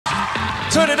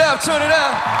Turn it up, turn it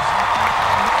up.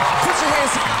 Put your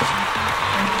hands together.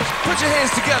 Put your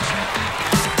hands together.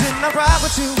 Didn't I ride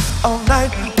with you all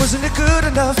night? Wasn't it good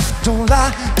enough? Don't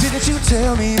lie. Didn't you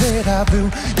tell me that I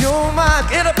blew your mind?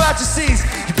 Get up out your seats.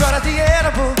 You brought out the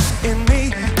animal in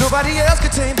me. Nobody else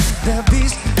could tame that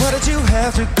beast. Why did you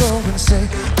have to go and say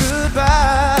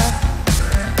goodbye?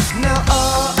 Now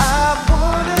all I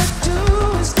wanna do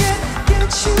is get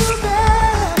you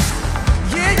back.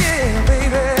 Yeah, yeah,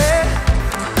 baby.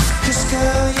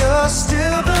 Girl, you're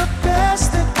still the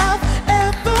best that I've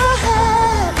ever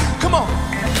had. Come on.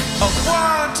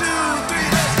 1, 2,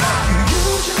 3, let's go. You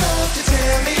use your love to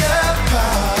tear me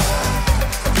apart.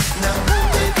 Now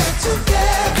we're back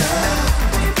together.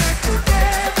 We're back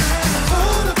together.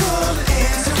 Pull the bullet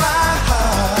into my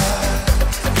heart.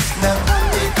 Now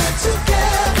we're back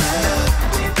together.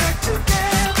 We're back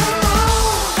together. Come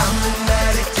on. I'm an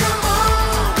addict. Come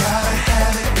on. Gotta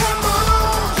have it. Come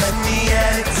on. Let me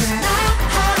at it tonight.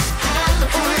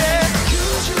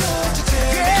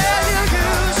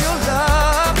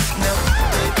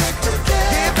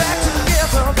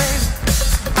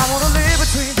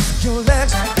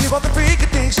 All the freaky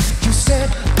things you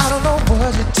said, I don't know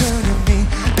what you're turning me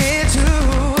into.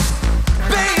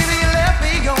 Baby, you left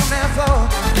me on that floor.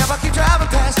 Now I keep driving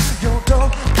past your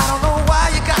door. I don't know why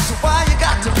you got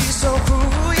to be so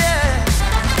cruel, yeah.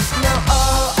 Now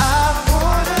all I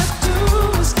wanna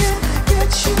do is get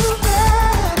you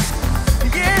back.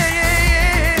 Yeah, yeah,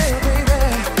 yeah,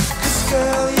 baby. 'Cause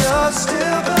girl, you're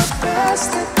still the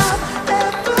best that I've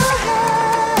ever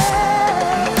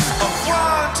had.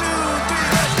 1, 2, 3.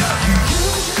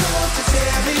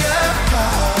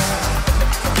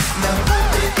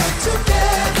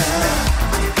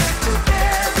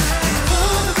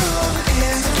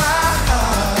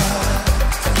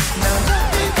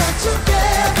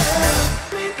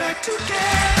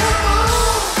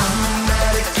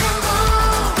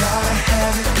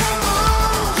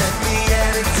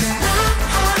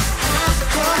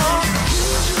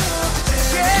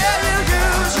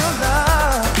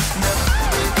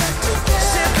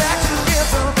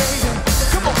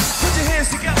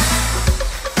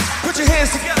 Put your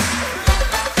hands together.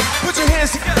 Put your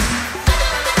hands together.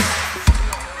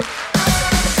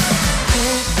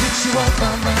 Can't get you off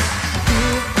my mind.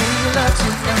 Give me your love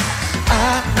tonight. I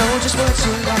know just what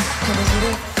you like. Come and get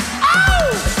it. Oh!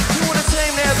 You wanna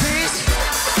tame that beast?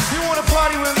 You wanna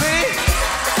party with me?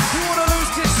 You wanna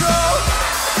lose control?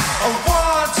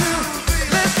 1, 2, 3,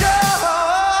 let's go!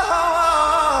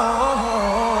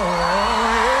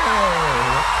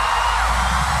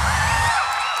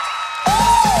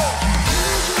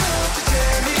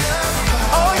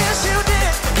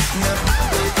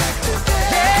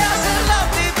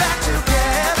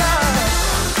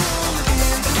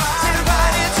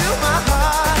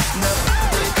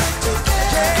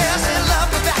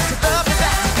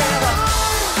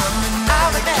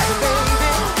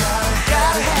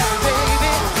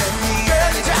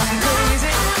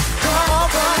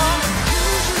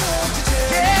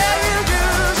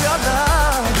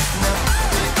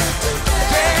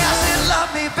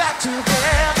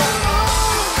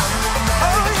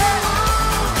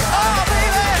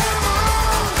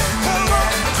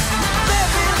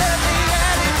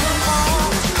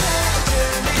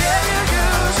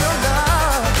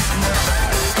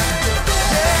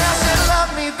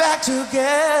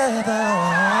 Together.